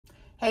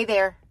Hey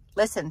there.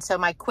 Listen, so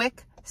my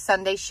quick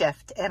Sunday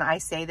shift, and I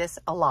say this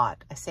a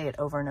lot. I say it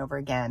over and over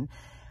again.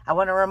 I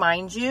want to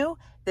remind you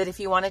that if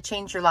you want to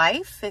change your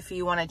life, if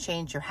you want to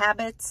change your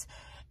habits,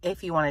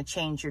 if you want to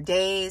change your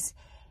days,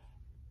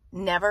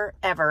 never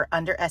ever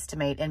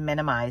underestimate and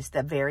minimize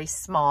the very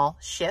small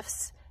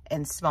shifts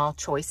and small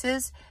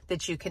choices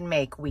that you can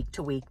make week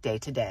to week, day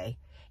to day.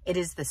 It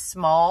is the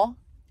small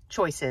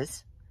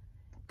choices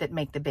that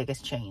make the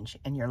biggest change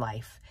in your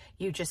life.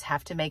 You just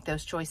have to make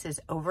those choices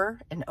over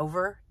and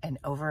over and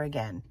over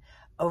again,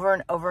 over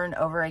and over and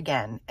over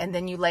again. And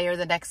then you layer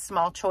the next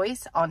small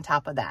choice on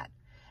top of that,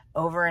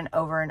 over and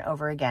over and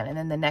over again. And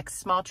then the next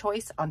small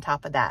choice on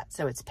top of that.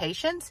 So it's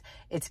patience,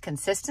 it's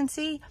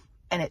consistency,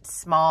 and it's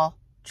small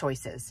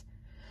choices.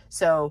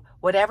 So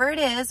whatever it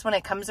is, when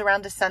it comes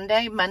around to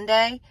Sunday,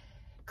 Monday,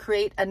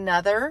 create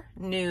another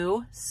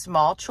new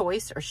small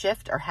choice or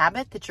shift or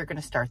habit that you're going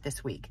to start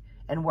this week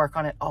and work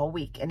on it all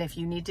week. And if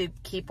you need to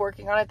keep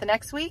working on it the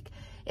next week,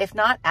 if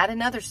not, add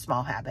another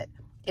small habit.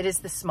 It is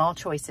the small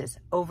choices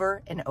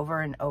over and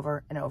over and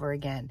over and over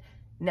again.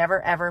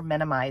 Never ever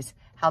minimize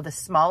how the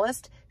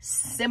smallest,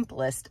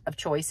 simplest of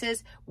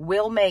choices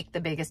will make the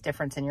biggest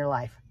difference in your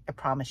life. I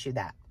promise you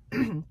that.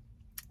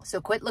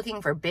 So quit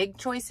looking for big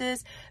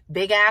choices,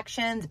 big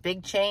actions,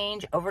 big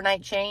change,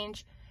 overnight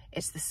change.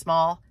 It's the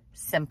small,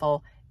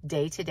 simple,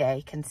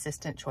 day-to-day,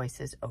 consistent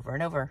choices over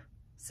and over.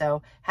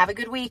 So have a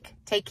good week.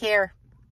 Take care.